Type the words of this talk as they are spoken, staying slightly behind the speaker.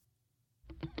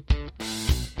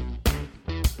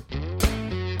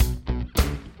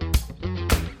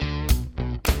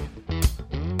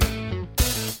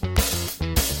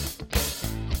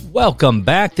Welcome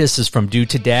back. This is From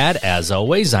Dude to Dad. As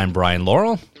always, I'm Brian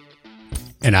Laurel.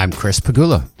 And I'm Chris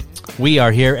Pagula. We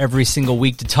are here every single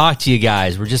week to talk to you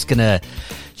guys. We're just going to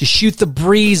shoot the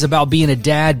breeze about being a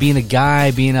dad, being a guy,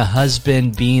 being a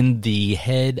husband, being the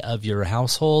head of your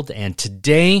household. And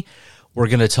today, we're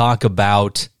going to talk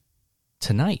about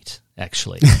tonight,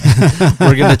 actually.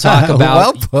 We're going to talk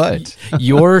about well put.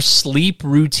 Your sleep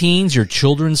routines, your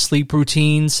children's sleep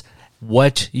routines,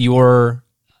 what your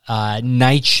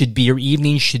night should be or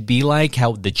evening should be like,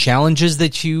 how the challenges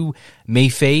that you may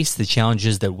face, the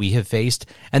challenges that we have faced.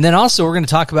 And then also we're going to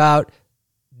talk about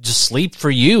just sleep for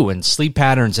you and sleep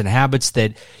patterns and habits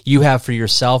that you have for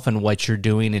yourself and what you're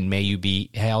doing and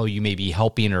how you may be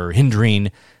helping or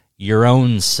hindering your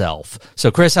own self. So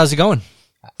Chris, how's it going?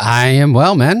 I am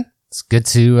well, man. It's good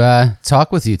to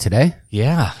talk with you today.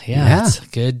 Yeah. It's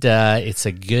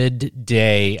a good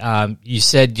day. You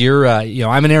said you're,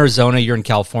 I'm in Arizona. You're in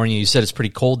California. You said it's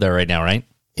pretty cold there right now, right?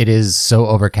 It is so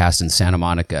overcast in Santa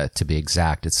Monica, to be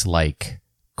exact. It's like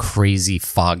crazy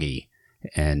foggy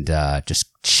and just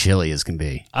chilly as can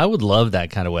be. I would love that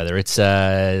kind of weather. It's,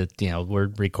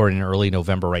 we're recording early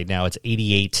November right now. It's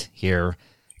 88 here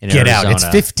in Arizona. Get out. It's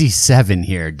 57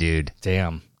 here, dude.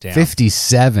 Damn.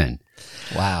 57.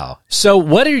 Wow. So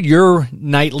what are your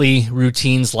nightly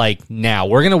routines like now?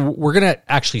 We're gonna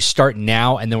actually start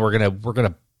now, and then we're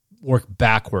gonna work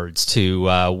backwards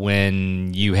to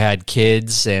when you had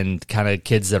kids and kind of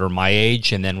kids that are my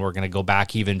age, and then we're gonna go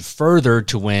back even further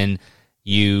to when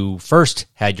you first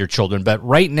had your children. But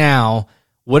right now,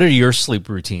 what are your sleep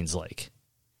routines like?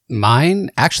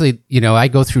 Mine, actually, I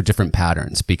go through different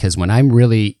patterns because when I'm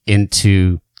really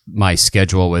into my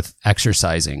schedule with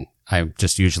exercising, I'm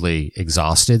just usually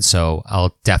exhausted, so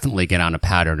I'll definitely get on a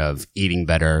pattern of eating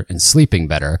better and sleeping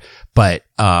better. But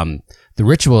the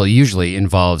ritual usually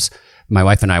involves my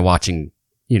wife and I watching,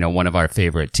 one of our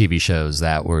favorite TV shows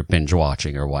that we're binge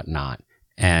watching or whatnot,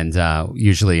 and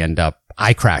usually end up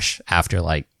I crash after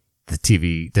like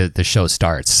the show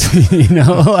starts.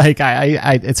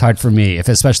 I it's hard for me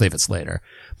especially if it's later.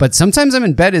 But sometimes I'm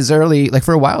in bed as early, like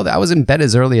for a while, I was in bed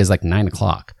as early as like 9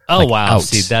 o'clock. Oh, like, wow. out.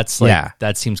 See,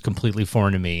 that seems completely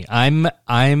foreign to me.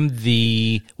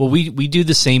 We do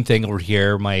the same thing over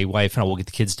here. My wife and I will get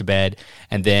the kids to bed.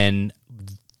 And then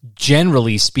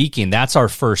generally speaking, that's our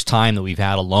first time that we've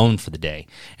had alone for the day.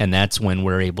 And that's when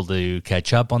we're able to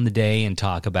catch up on the day and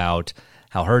talk about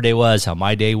how her day was, how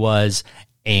my day was.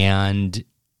 And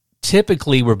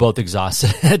typically we're both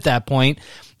exhausted at that point.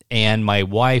 And my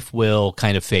wife will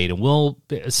kind of fade,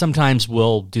 and sometimes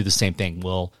we'll do the same thing.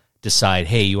 We'll decide,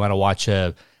 hey, you want to watch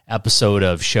a episode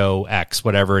of show X,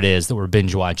 whatever it is that we're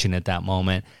binge watching at that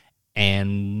moment,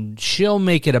 and she'll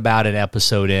make it about an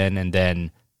episode in, and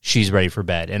then she's ready for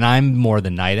bed. And I'm more the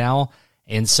night owl,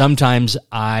 and sometimes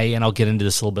I'll get into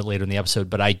this a little bit later in the episode,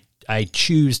 but I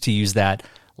choose to use that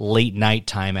late night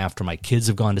time after my kids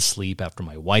have gone to sleep, after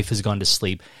my wife has gone to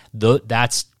sleep.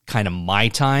 That's kind of my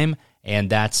time.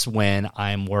 And that's when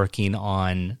I'm working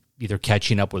on either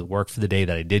catching up with work for the day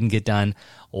that I didn't get done,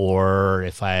 or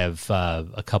if I have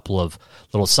a couple of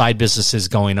little side businesses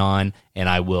going on, and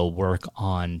I will work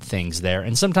on things there.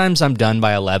 And sometimes I'm done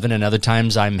by 11, and other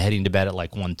times I'm heading to bed at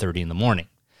like 1:30 in the morning.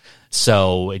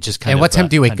 So it just kind of... And what time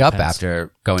do you wake up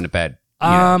after going to bed?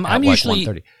 I'm usually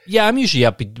 1:30?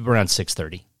 Up around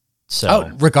 6:30.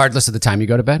 So regardless of the time you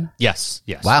go to bed? Yes.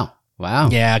 Wow.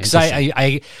 Yeah, because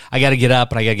I got to get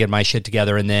up and I got to get my shit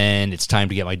together, and then it's time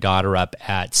to get my daughter up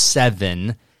at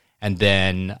 7, and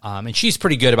then and she's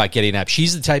pretty good about getting up.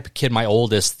 She's the type of kid, my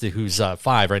oldest, who's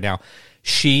 5 right now.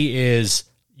 She is,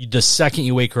 the second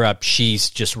you wake her up, she's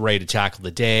just ready to tackle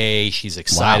the day. She's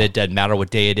excited. Wow. Doesn't matter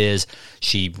what day it is.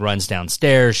 She runs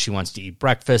downstairs. She wants to eat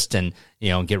breakfast and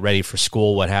get ready for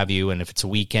school, what have you. And if it's a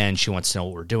weekend, she wants to know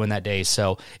what we're doing that day.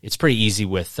 So it's pretty easy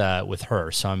with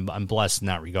her. So I'm blessed in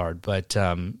that regard. But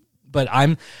I'm,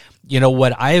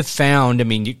 what I have found. I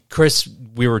mean, Chris,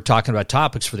 we were talking about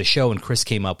topics for the show, and Chris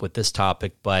came up with this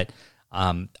topic. But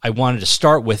I wanted to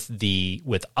start with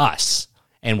us.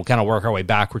 And we'll kind of work our way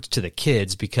backwards to the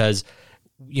kids because,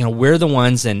 we're the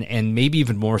ones, and maybe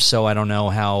even more so, I don't know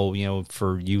how,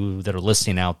 for you that are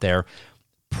listening out there,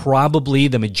 probably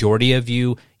the majority of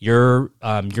you're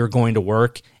going to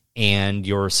work, and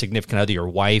your significant other, your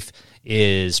wife,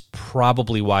 is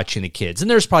probably watching the kids.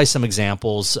 And there's probably some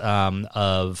examples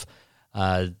of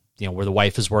where the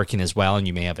wife is working as well, and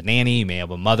you may have a nanny, you may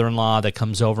have a mother-in-law that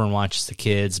comes over and watches the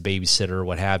kids, babysitter,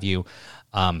 what have you.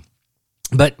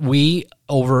 But we,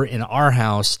 over in our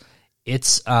house,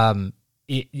 it's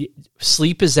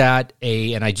sleep is at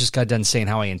and I just got done saying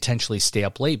how I intentionally stay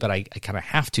up late, but I kind of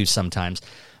have to sometimes.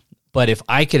 But if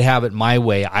I could have it my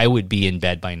way, I would be in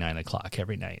bed by 9 o'clock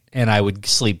every night, and I would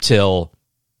sleep till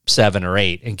 7 or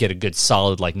 8 and get a good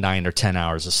solid like 9 or 10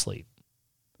 hours of sleep.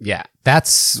 Yeah,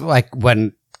 that's like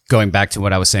when going back to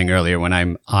what I was saying earlier, when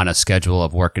I'm on a schedule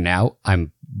of working out,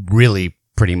 I'm really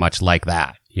pretty much like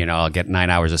that. You know, I'll get 9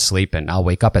 hours of sleep and I'll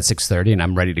wake up at 6:30 and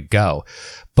I'm ready to go.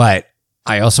 But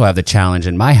I also have the challenge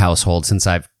in my household, since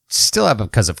still have,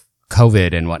 because of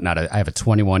COVID and whatnot, I have a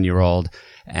 21-year-old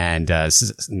and a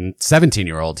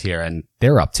 17-year-old here, and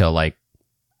they're up till like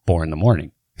 4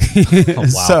 a.m. Oh, wow.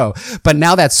 So, but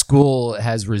now that school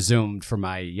has resumed for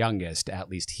my youngest, at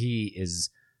least he is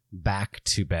back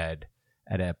to bed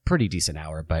at a pretty decent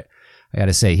hour. But I got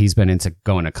to say, he's been into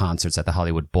going to concerts at the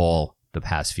Hollywood Bowl the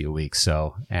past few weeks.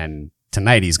 So, and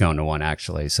tonight he's going to one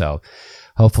actually. So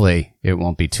hopefully it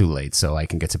won't be too late so I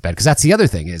can get to bed. Cause that's the other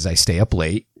thing, is I stay up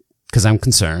late because I'm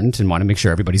concerned and want to make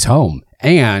sure everybody's home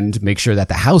and make sure that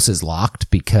the house is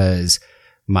locked, because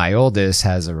my oldest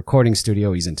has a recording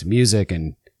studio. He's into music,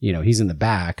 and, you know, he's in the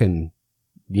back, and,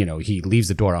 you know, he leaves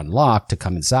the door unlocked to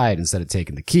come inside instead of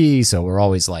taking the key. So we're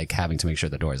always like having to make sure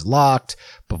the door is locked,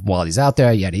 but while he's out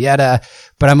there, yada, yada.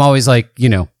 But I'm always like, you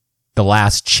know, the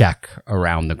last check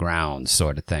around the grounds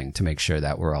sort of thing to make sure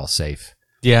that we're all safe.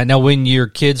 Yeah. Now, when your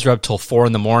kids are up till 4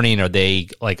 a.m, are they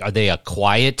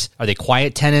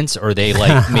quiet tenants, or are they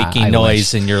like making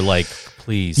noise and you're like,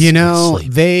 please? You know,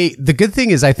 the good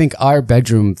thing is I think our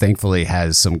bedroom thankfully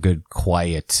has some good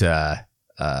quiet,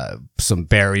 some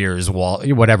barriers,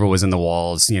 whatever was in the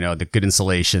walls, you know, the good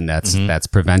insulation that's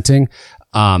preventing.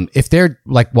 If they're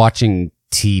like watching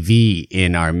TV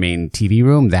in our main TV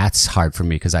room, that's hard for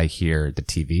me because I hear the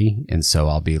TV, and so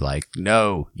I'll be like,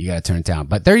 no, you got to turn it down.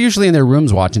 But they're usually in their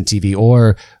rooms watching TV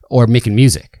or making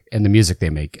music, and the music they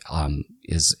make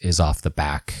is off the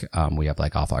back. We have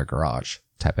like off our garage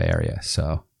type of area.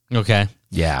 So okay,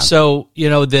 yeah. So, you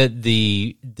know,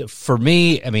 the for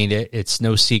me, I mean, it's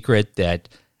no secret that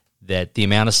the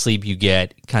amount of sleep you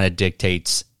get kind of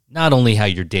dictates not only how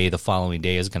your day the following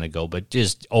day is going to go, but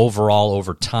just overall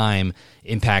over time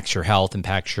impacts your health,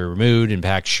 impacts your mood,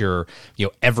 impacts your, you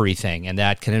know, everything. And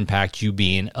that can impact you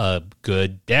being a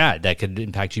good dad. That could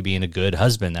impact you being a good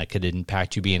husband. That could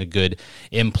impact you being a good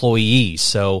employee.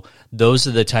 So those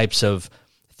are the types of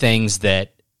things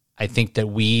that I think that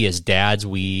we as dads,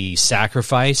 we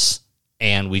sacrifice,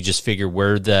 and we just figure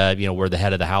we're the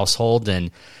head of the household.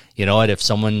 And you know what, if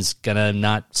someone's going to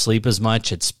not sleep as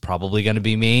much, it's probably going to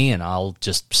be me, and I'll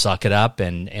just suck it up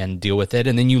and deal with it.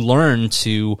 And then you learn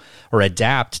to, or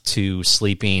adapt to,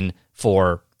 sleeping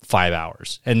for 5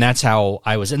 hours. And that's how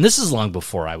I was. And this is long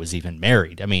before I was even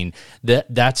married. I mean,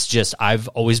 that's just, I've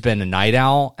always been a night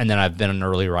owl, and then I've been an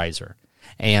early riser.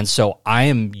 And so I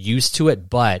am used to it,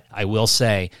 but I will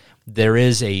say there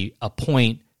is a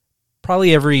point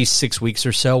probably every 6 weeks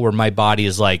or so where my body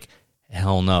is like,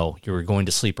 hell no, you're going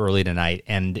to sleep early tonight.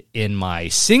 And in my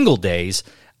single days,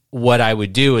 what I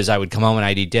would do is I would come home and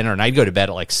I'd eat dinner, and I'd go to bed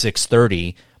at like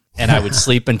 6:30, and I would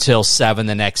sleep until 7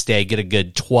 the next day, get a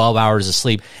good 12 hours of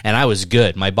sleep, and I was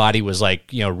good. My body was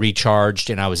like, you know, recharged,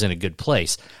 and I was in a good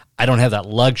place. I don't have that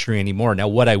luxury anymore. Now,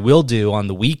 what I will do on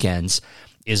the weekends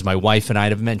is my wife and I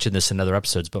have mentioned this in other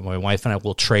episodes, but my wife and I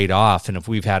will trade off. And if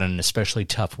we've had an especially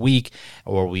tough week,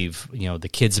 or we've, you know, the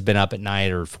kids have been up at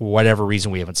night, or for whatever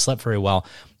reason we haven't slept very well,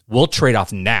 we'll trade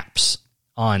off naps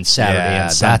on Saturday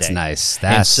and Sunday. That's nice.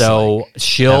 And so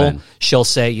she'll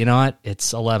say, you know what,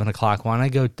 it's 11 o'clock. Why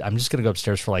don't I'm just going to go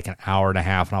upstairs for like an hour and a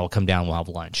half, and I'll come down and we'll have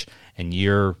lunch. And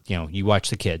you watch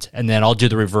the kids. And then I'll do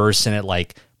the reverse, and at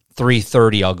like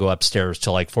 3:30 I'll go upstairs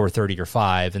till like 4:30 or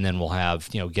 5, and then we'll have,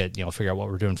 figure out what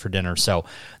we're doing for dinner. So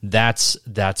that's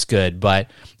good.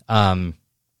 But I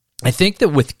think that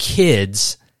with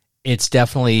kids, it's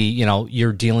definitely,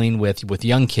 you're dealing with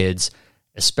young kids,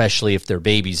 especially if they're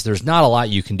babies. There's not a lot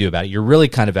you can do about it. You're really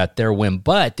kind of at their whim,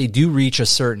 but they do reach a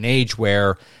certain age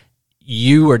where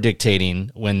you are dictating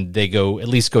when they go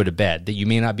to bed, that you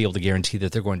may not be able to guarantee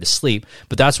that they're going to sleep.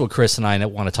 But that's what Chris and I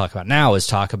want to talk about now, is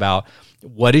talk about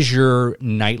what is your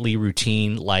nightly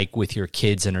routine like with your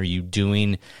kids, and are you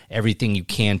doing everything you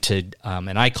can to,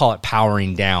 and I call it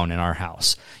powering down in our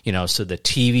house, so the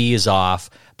TV is off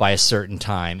by a certain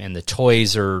time, and the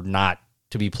toys are not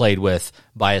to be played with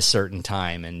by a certain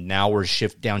time. And now we're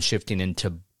shifting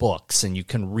into books, and you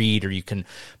can read, or you can,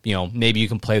 maybe you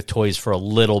can play with toys for a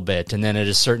little bit. And then at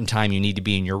a certain time, you need to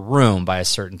be in your room by a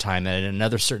certain time. And at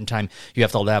another certain time, you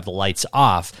have to have the lights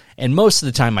off. And most of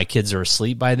the time, my kids are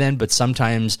asleep by then, but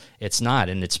sometimes it's not.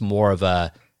 And it's more of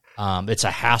it's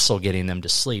a hassle getting them to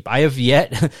sleep. I've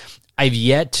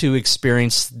yet to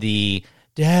experience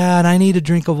Dad, I need a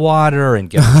drink of water, and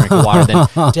give them a drink of water.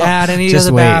 Then, Dad, I need to go to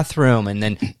the bathroom, and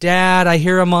then, Dad, I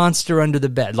hear a monster under the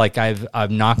bed. Like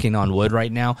I'm knocking on wood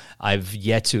right now. I've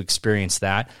yet to experience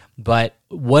that. But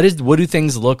what do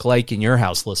things look like in your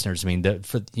house, listeners? I mean,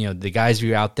 for the guys of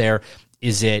you out there,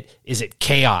 is it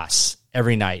chaos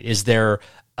every night? Is there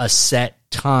a set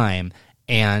time?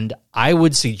 And I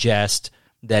would suggest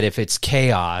that if it's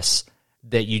chaos,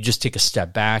 that you just take a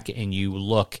step back and you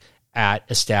look at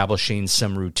establishing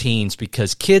some routines,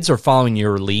 because kids are following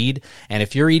your lead. And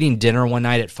if you're eating dinner one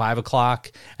night at 5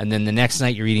 o'clock, and then the next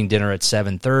night you're eating dinner at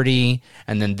 7:30,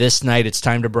 and then this night it's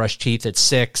time to brush teeth at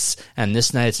 6, and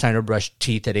this night it's time to brush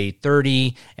teeth at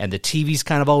 8:30, and the TV's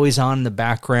kind of always on in the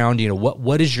background,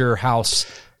 what is your house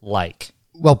like?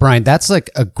 Well, Brian, that's like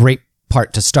a great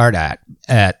part to start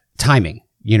at timing.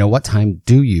 What time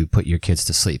do you put your kids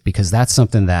to sleep? Because that's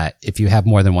something that if you have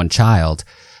more than one child,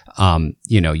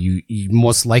 you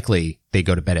most likely they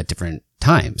go to bed at different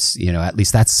times. At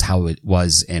least that's how it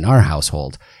was in our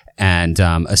household. And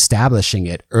establishing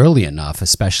it early enough,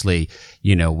 especially,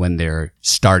 when they're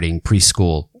starting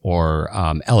preschool or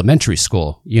elementary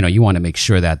school, you want to make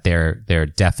sure that they're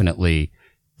definitely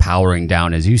powering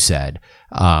down, as you said,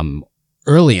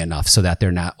 early enough so that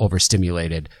they're not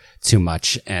overstimulated too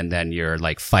much. And then you're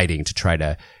like fighting to try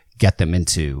to get them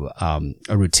into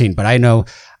a routine. But I know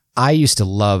I used to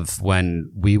love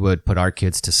when we would put our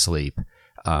kids to sleep.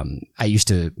 I used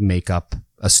to make up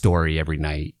a story every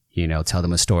night, tell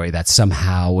them a story that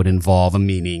somehow would involve a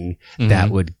meaning that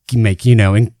would make,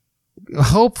 and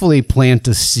hopefully plant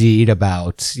a seed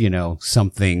about,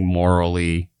 something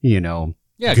morally, good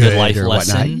life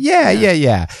lesson.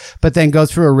 Yeah. But then go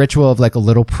through a ritual of like a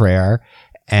little prayer.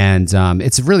 And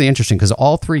it's really interesting because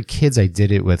all 3 kids I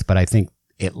did it with, but I think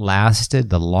it lasted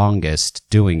the longest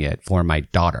doing it for my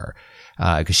daughter,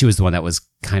 because she was the one that was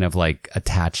kind of like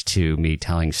attached to me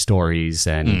telling stories,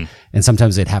 and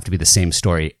sometimes it'd have to be the same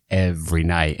story every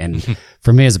night. And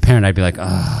for me as a parent, I'd be like,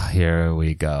 oh, here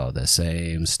we go, the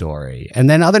same story. And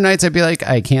then other nights I'd be like,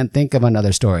 I can't think of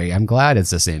another story. I'm glad it's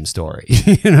the same story.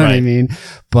 You know what I mean?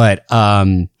 But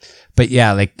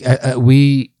yeah, like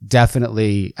we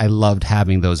definitely, I loved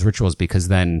having those rituals because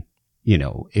then,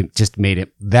 it just made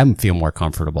them feel more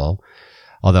comfortable.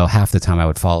 Although half the time I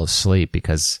would fall asleep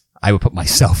because I would put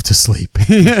myself to sleep,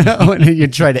 and you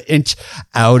try to inch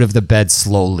out of the bed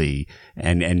slowly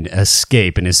and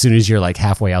escape. And as soon as you're like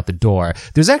halfway out the door,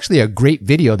 there's actually a great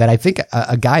video that I think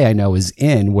a guy I know is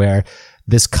in, where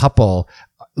this couple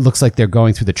looks like they're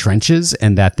going through the trenches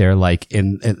and that they're like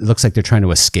it looks like they're trying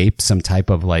to escape some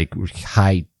type of like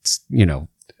high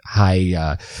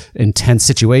intense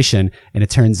situation. And it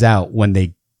turns out when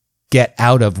they get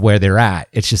out of where they're at,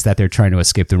 it's just that they're trying to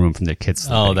escape the room from their kids.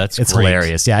 Oh, it's great.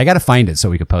 Hilarious. Yeah, I got to find it so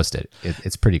we could post it.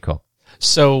 It's pretty cool.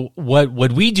 So what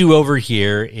we do over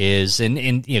here is, and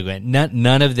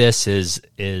none of this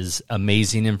is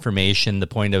amazing information. The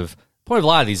point of a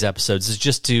lot of these episodes is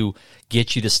just to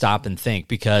get you to stop and think,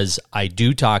 because I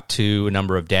do talk to a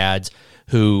number of dads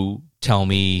who tell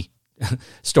me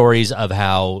stories of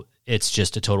how it's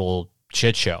just a total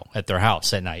shit show at their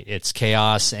house at night. It's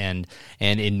chaos, and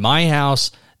in my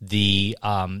house, the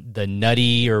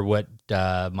nutty, or what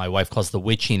my wife calls the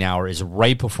witching hour, is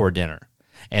right before dinner,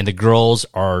 and the girls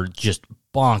are just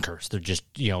bonkers. They're just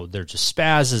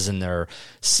spazzes, and they're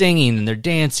singing and they're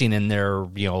dancing and they're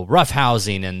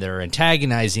roughhousing and they're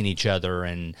antagonizing each other,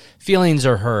 and feelings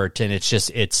are hurt, and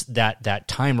it's that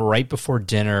time right before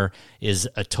dinner is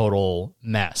a total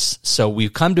mess. So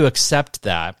we've come to accept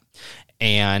that.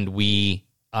 And we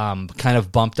kind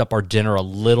of bumped up our dinner a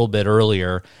little bit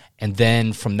earlier. And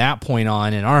then from that point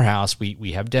on in our house,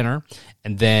 we have dinner,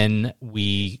 and then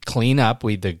we clean up.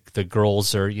 The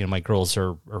girls are, my girls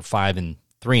are 5 and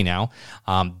 3 now.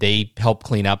 They help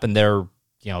clean up, and their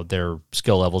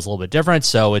skill level is a little bit different.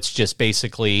 So it's just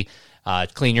basically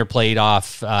clean your plate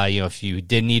off. If you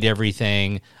didn't eat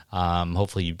everything,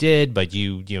 hopefully you did, but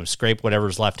you scrape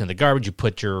whatever's left in the garbage. You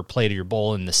put your plate or your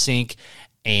bowl in the sink,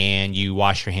 and you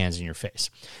wash your hands and your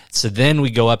face. So then we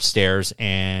go upstairs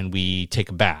and we take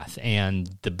a bath.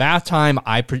 And the bath time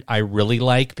I really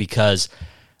like, because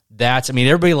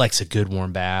everybody likes a good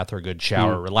warm bath or a good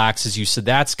shower. It relaxes you. So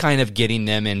that's kind of getting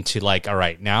them into like, all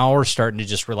right, now we're starting to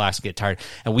just relax and get tired.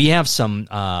 And we have some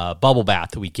bubble bath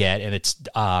that we get, and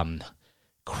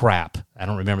crap. I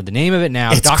don't remember the name of it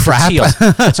now. It's Dr. crap? Teal's.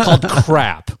 It's called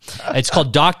crap. It's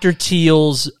called Dr.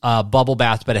 Teal's bubble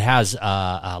bath, but it has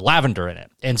lavender in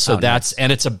it. And so nice.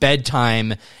 And it's a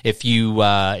bedtime. If you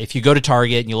go to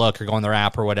Target and you look or go on their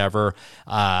app or whatever,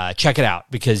 check it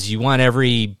out, because you want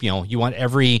every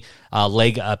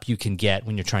leg up you can get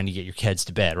when you're trying to get your kids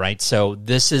to bed, right? So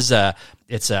this is I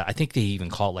think they even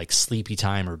call it like sleepy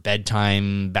time or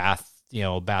bedtime bath,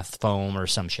 bath foam or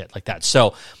some shit like that.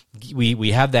 So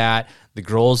we have that. The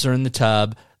girls are in the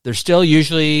tub. They're still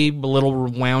usually a little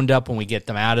wound up when we get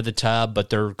them out of the tub, but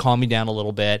they're calming down a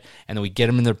little bit, and then we get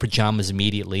them in their pajamas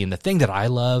immediately. And the thing that I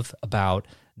love about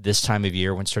this time of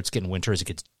year when it starts getting winter is it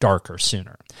gets darker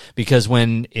sooner, because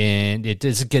when it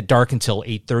doesn't get dark until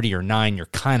 8:30 or 9, you're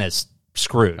kind of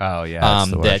screwed. Oh yeah,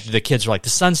 the kids are like, the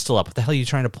sun's still up. What the hell are you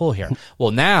trying to pull here?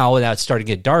 Well, now that it's starting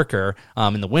to get darker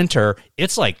in the winter,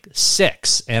 it's like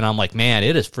 6, and I'm like, man,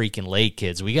 it is freaking late,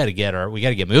 kids. We got to get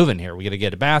moving here. We got to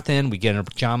get a bath in. We get in our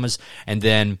pajamas, and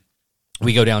then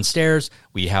we go downstairs.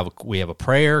 We have a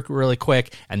prayer really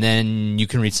quick, and then you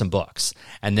can read some books.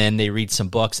 And then they read some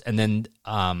books, and then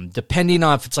depending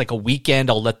on if it's like a weekend,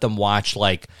 I'll let them watch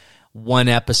like one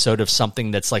episode of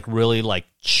something that's like really like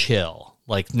chill.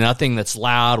 Like nothing that's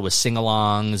loud with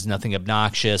sing-alongs, nothing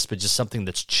obnoxious, but just something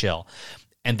that's chill.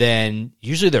 And then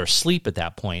usually they're asleep at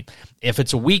that point. If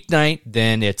it's a weeknight,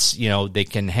 then it's, they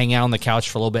can hang out on the couch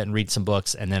for a little bit and read some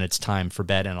books, and then it's time for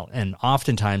bed. And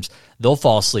oftentimes they'll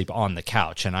fall asleep on the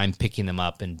couch, and I'm picking them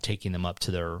up and taking them up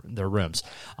to their rooms.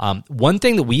 One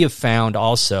thing that we have found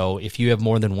also, if you have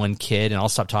more than one kid, and I'll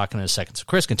stop talking in a second so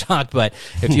Chris can talk, but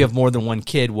if you have more than one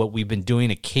kid, what we've been doing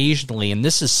occasionally, and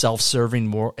this is self-serving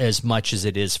more as much as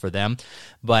it is for them,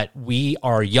 but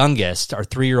our youngest, our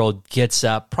 3-year-old, gets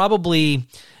up probably,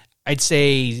 I'd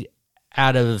say,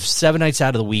 out of 7 nights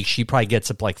out of the week, she probably gets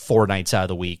up like 4 nights out of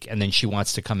the week, and then she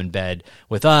wants to come in bed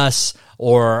with us,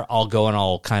 or I'll go and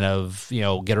I'll kind of,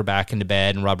 get her back into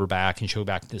bed and rub her back and she'll go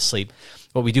back to sleep.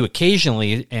 What we do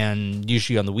occasionally, and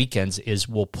usually on the weekends, is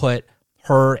we'll put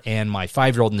her and my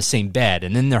 5-year-old in the same bed,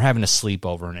 and then they're having a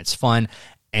sleepover, and it's fun.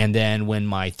 And then when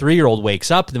my 3-year-old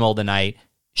wakes up in the middle of the night,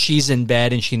 she's in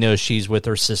bed and she knows she's with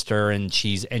her sister, and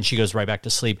she goes right back to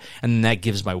sleep, and then that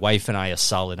gives my wife and I a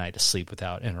solid night of sleep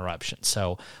without interruption.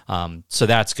 So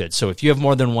that's good. So if you have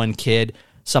more than one kid,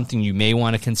 something you may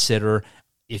want to consider.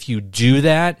 If you do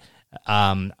that,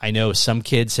 I know some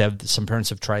parents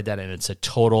have tried that, and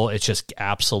it's just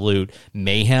absolute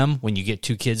mayhem when you get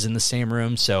 2 kids in the same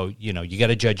room. So you got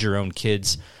to judge your own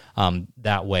kids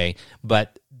that way.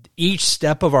 But each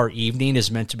step of our evening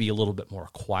is meant to be a little bit more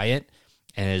quiet,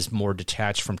 and is more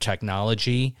detached from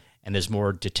technology, and is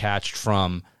more detached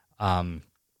from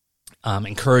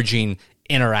encouraging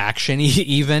interaction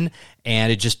even,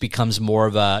 and it just becomes more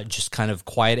of a just kind of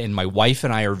quiet. And my wife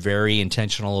and I are very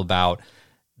intentional about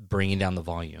bringing down the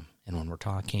volume. And when we're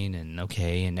talking, and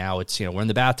now it's, we're in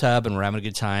the bathtub and we're having a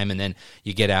good time, and then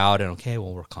you get out and,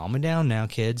 we're calming down now,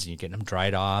 kids, and you're getting them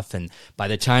dried off. And by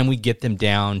the time we get them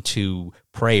down to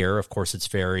prayer, of course, it's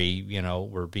very,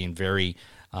 we're being very,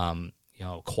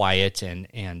 quiet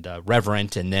and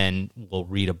reverent, and then we'll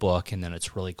read a book, and then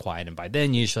it's really quiet. And by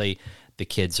then, usually the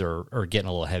kids are getting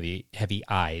a little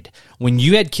heavy-eyed. When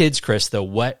you had kids, Chris, though,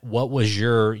 what was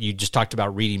you just talked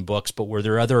about reading books, but were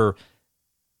there other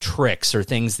tricks or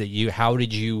things how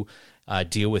did you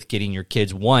deal with getting your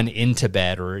kids, one, into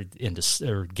bed or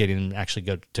getting them actually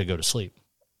go to sleep?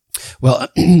 Well,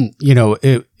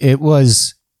 it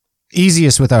was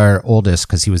easiest with our oldest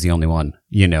because he was the only one,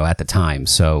 at the time.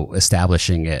 So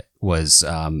establishing it was,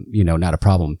 not a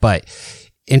problem. But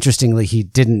interestingly, he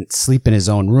didn't sleep in his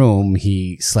own room.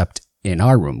 He slept in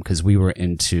our room because we were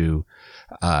into,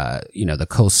 the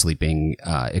co-sleeping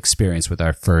experience with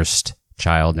our first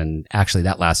child. And actually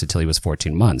that lasted till he was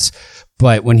 14 months.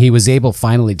 But when he was able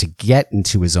finally to get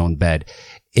into his own bed,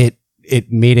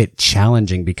 it made it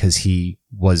challenging because he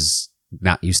was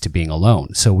not used to being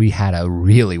alone. So we had to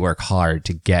really work hard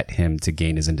to get him to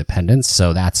gain his independence.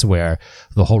 So that's where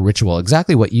the whole ritual,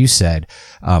 exactly what you said,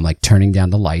 like turning down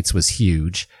the lights was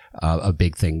huge. A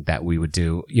big thing that we would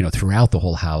do, throughout the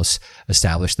whole house,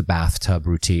 establish the bathtub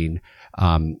routine,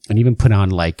 and even put on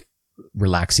like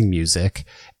relaxing music,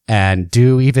 and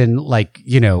do even like,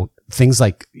 things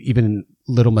like even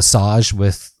little massage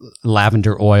with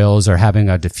lavender oils, or having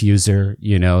a diffuser,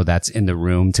 that's in the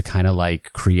room to kind of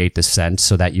like create the scent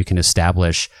so that you can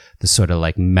establish the sort of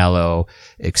like mellow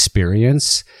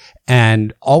experience,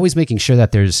 and always making sure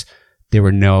that there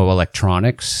were no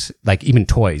electronics, like even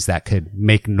toys that could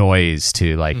make noise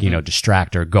to like,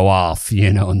 distract or go off,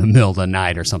 in the middle of the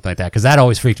night or something like that. Cause that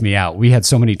always freaked me out. We had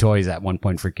so many toys at one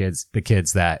point for the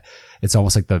kids that it's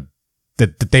almost like the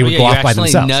that they would go off by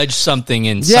themselves. Nudge something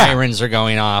and sirens are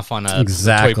going off on a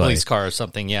toy police car or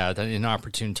something. Yeah, at an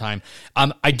opportune time.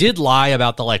 I did lie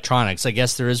about the electronics. I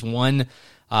guess there is one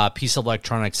piece of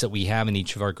electronics that we have in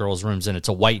each of our girls' rooms, and it's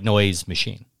a white noise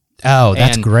machine. Oh,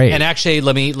 that's great. And actually,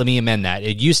 let me amend that.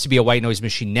 It used to be a white noise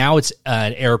machine. Now it's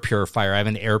an air purifier. I have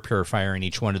an air purifier in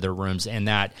each one of their rooms, and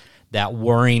that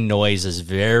whirring noise is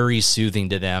very soothing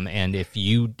to them. And if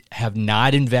you have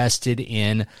not invested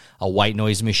in a white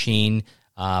noise machine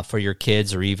for your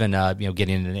kids, or even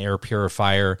getting an air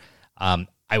purifier, I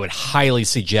would highly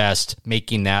suggest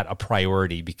making that a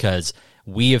priority, because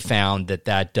we have found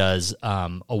that does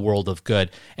a world of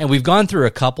good. And we've gone through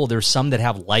a couple. There's some that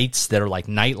have lights that are like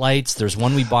night lights. There's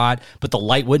one we bought, but the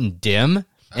light wouldn't dim.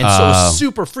 And so it was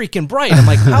super freaking bright. I'm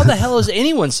like, how the hell is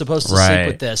anyone supposed to sleep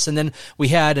with this? And then we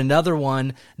had another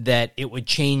one that it would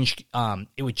change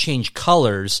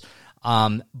colors.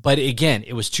 But again,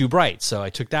 it was too bright. So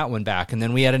I took that one back. And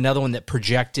then we had another one that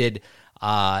projected,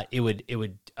 they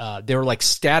were like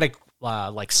static,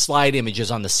 like slide images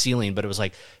on the ceiling, but it was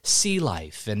like sea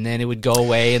life, and then it would go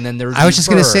away, and then there. I was just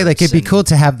going to say, like, it'd be cool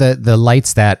to have the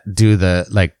lights that do the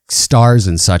like stars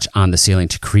and such on the ceiling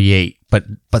to create, but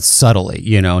subtly,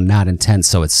 not intense,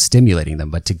 so it's stimulating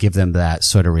them, but to give them that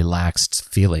sort of relaxed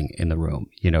feeling in the room,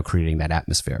 creating that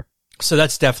atmosphere. So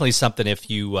that's definitely something.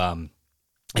 If you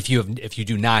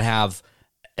do not have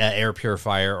an air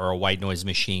purifier or a white noise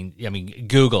machine, I mean,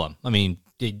 Google them. I mean,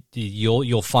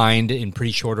 you'll find in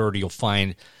pretty short order, you'll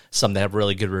find some that have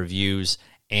really good reviews,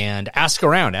 and ask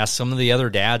around, ask some of the other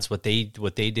dads what they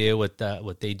do with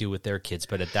their kids.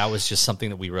 But that was just something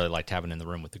that we really liked having in the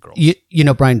room with the girls.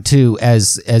 Brian, too,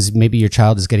 as maybe your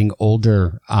child is getting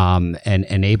older, and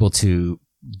able to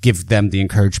give them the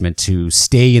encouragement to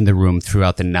stay in the room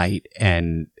throughout the night.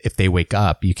 And if they wake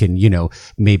up, you can,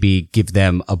 maybe give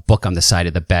them a book on the side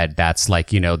of the bed. That's like,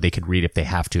 they could read if they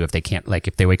have to, if they can't, like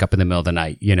if they wake up in the middle of the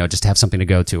night, just have something to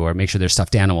go to, or make sure their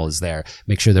stuffed animal is there,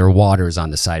 make sure their water is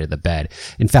on the side of the bed.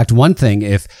 In fact, one thing,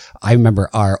 if I remember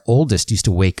our oldest used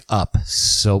to wake up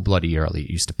so bloody early,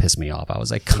 it used to piss me off. I was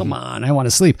like, come on, I want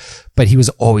to sleep. But he was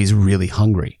always really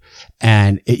hungry.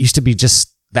 And it used to be just,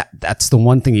 that's the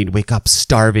one thing, he'd wake up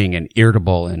starving and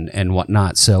irritable and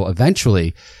whatnot. So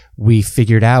eventually we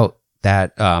figured out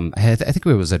that, I think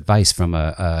it was advice from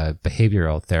a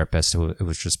behavioral therapist who it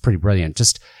was just pretty brilliant.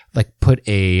 Just like put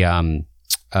a,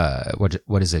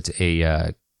 what is it?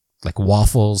 Like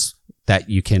waffles that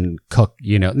you can cook,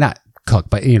 not cook,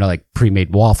 but like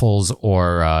pre-made waffles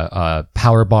or a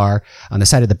power bar on the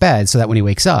side of the bed, so that when he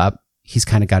wakes up, he's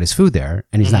kind of got his food there,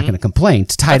 and he's not going to complain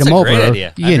to tide him over,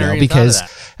 because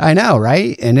I know,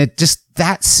 right? And it just,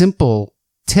 that simple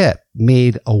tip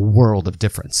made a world of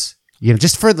difference,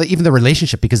 just for even the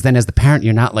relationship, because then as the parent,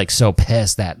 you're not like so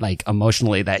pissed that like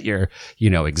emotionally that you're,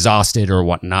 exhausted or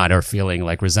whatnot, or feeling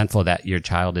like resentful that your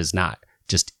child is not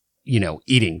just,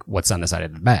 eating what's on the side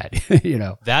of the bed,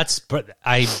 but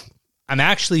I'm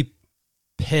actually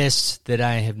pissed that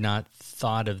I have not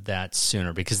thought of that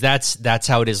sooner, because that's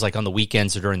how it is. Like on the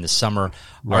weekends or during the summer,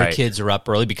 our kids are up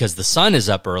early because the sun is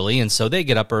up early, and so they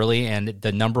get up early. And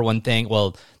the number one thing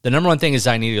is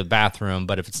I need to go to the bathroom.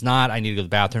 But if it's not I need to go to the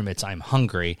bathroom, it's I'm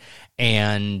hungry.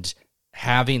 And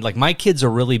having, like, my kids are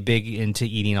really big into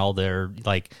eating all their,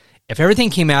 like, if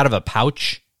everything came out of a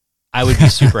pouch, I would be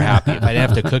super happy if I didn't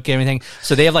have to cook everything.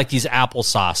 So they have like these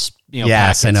applesauce, yes,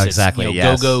 packets. I know exactly.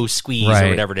 It's, Go-Go Squeeze or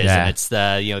whatever it is. Yeah. And it's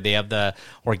the, they have the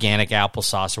organic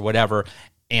applesauce or whatever.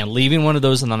 And leaving one of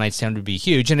those on the nightstand would be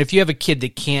huge. And if you have a kid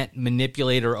that can't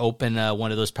manipulate or open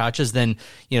one of those pouches, then,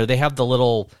 they have the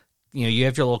little, you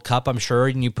have your little cup, I'm sure,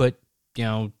 and you put,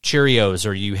 Cheerios,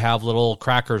 or you have little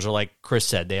crackers, or like Chris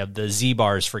said, they have the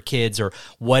Z-bars for kids, or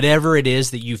whatever it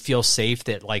is that you feel safe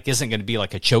that like isn't going to be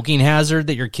like a choking hazard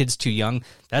that your kid's too young.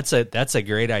 That's a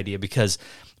great idea, because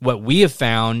what we have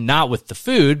found, not with the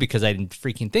food, because I didn't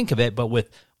freaking think of it, but with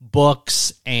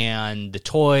books and the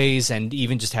toys and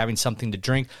even just having something to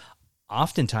drink,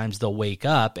 oftentimes they'll wake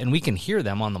up and we can hear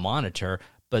them on the monitor,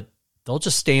 but they'll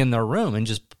just stay in their room and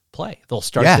just play. They'll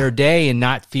start their day and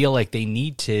not feel like they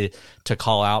need to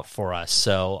call out for us.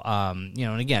 So,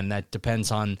 and again, that depends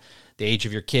on the age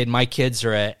of your kid. My kids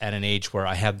are at an age where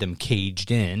I have them caged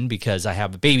in, because I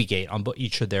have a baby gate on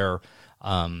each of their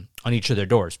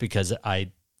doors, because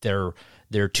they're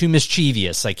too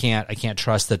mischievous. I can't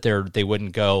trust that they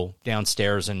wouldn't go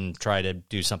downstairs and try to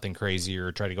do something crazy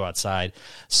or try to go outside.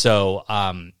 So,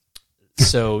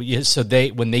 So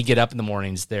they, when they get up in the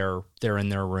mornings, they're in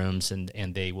their rooms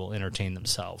and they will entertain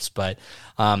themselves. But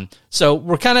so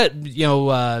we're kind of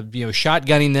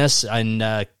shotgunning this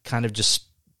and kind of just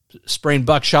spraying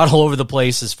buckshot all over the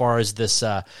place as far as this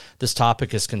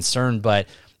topic is concerned. But,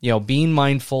 being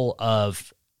mindful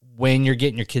of when you're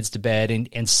getting your kids to bed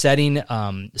and setting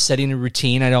a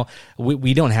routine.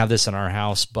 We don't have this in our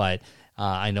house, but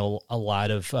I know a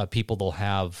lot of people, they'll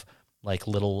have like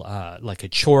little like a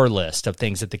chore list of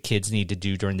things that the kids need to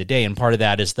do during the day, and part of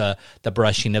that is the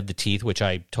brushing of the teeth, which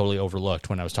I totally overlooked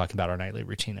when I was talking about our nightly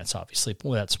routine. That's obviously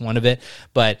that's one of it,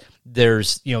 but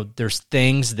there's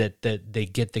things that they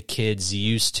get the kids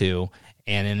used to,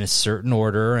 and in a certain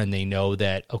order, and they know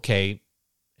that, okay,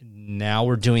 now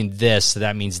we're doing this, so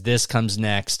that means this comes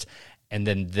next, and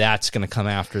then that's going to come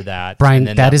after that. Brian,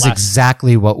 that is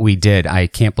exactly what we did. I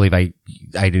can't believe I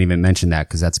didn't even mention that,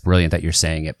 because that's brilliant that you're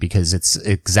saying it, because it's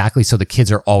exactly so the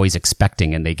kids are always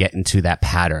expecting and they get into that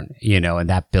pattern, and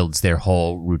that builds their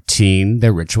whole routine,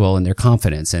 their ritual, and their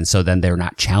confidence. And so then they're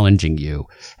not challenging you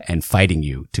and fighting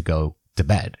you to go to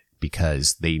bed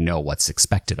because they know what's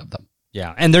expected of them.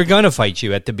 Yeah, and they're going to fight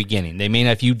you at the beginning. They may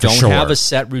not, if you don't have a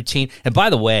set routine. And by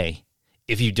the way,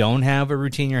 if you don't have a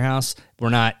routine in your house, we're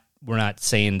not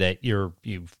saying that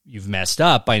you've messed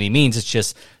up by any means. It's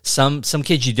just some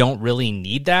kids, you don't really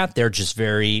need that. They're just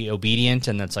very obedient,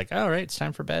 and that's like, all right, it's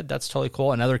time for bed. That's totally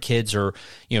cool. And other kids are,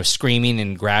 screaming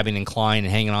and grabbing and clawing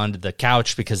and hanging on to the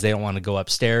couch because they don't want to go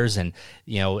upstairs. And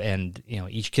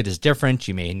each kid is different.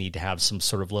 You may need to have some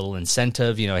sort of little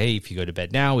incentive. Hey, if you go to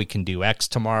bed now, we can do X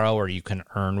tomorrow, or you can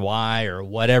earn Y, or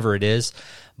whatever it is.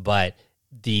 But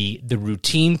the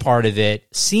routine part of it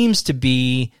seems to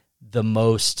be the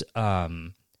most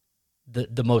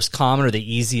the most common or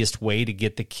the easiest way to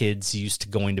get the kids used to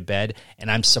going to bed. And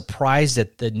I'm surprised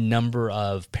at the number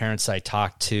of parents I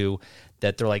talk to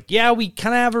that they're like, yeah, we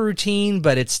kind of have a routine,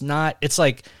 but it's not. It's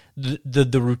like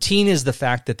the routine is the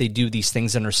fact that they do these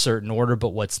things in a certain order, but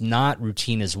what's not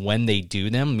routine is when they do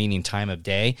them, meaning time of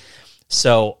day.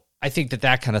 So I think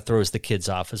that kind of throws the kids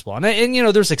off as well.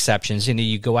 And there's exceptions.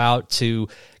 You go out to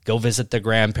go visit the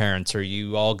grandparents, or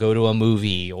you all go to a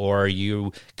movie, or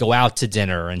you go out to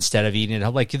dinner instead of eating at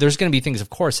home. Like, there's going to be things,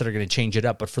 of course, that are going to change it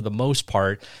up. But for the most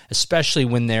part, especially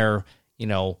when they're,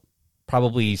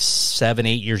 probably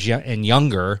 7-8 years and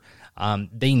younger,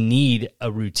 they need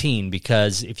a routine,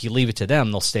 because if you leave it to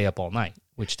them, they'll stay up all night,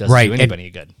 which doesn't do anybody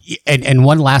good. And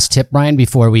one last tip, Brian,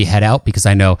 before we head out, because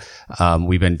I know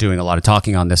we've been doing a lot of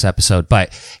talking on this episode,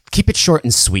 but keep it short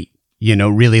and sweet.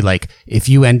 Really, like, if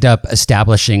you end up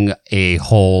establishing a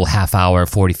whole half hour,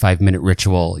 45-minute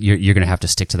ritual, you're going to have to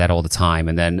stick to that all the time.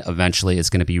 And then eventually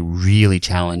it's going to be really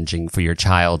challenging for your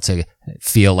child to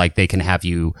feel like they can have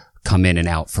you come in and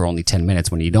out for only 10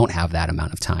 minutes when you don't have that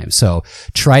amount of time. So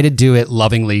try to do it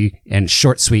lovingly and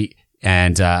short, sweet,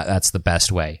 and that's the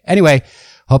best way. Anyway,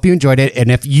 hope you enjoyed it.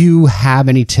 And if you have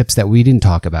any tips that we didn't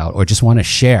talk about or just want to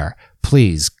share,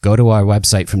 please go to our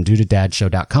website,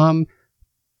 FromDudeToDadShow.com,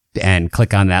 and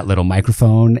click on that little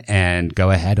microphone and go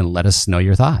ahead and let us know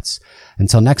your thoughts.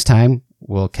 Until next time,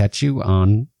 we'll catch you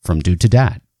on From Dude to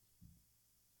Dad.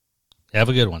 Have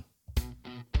a good one.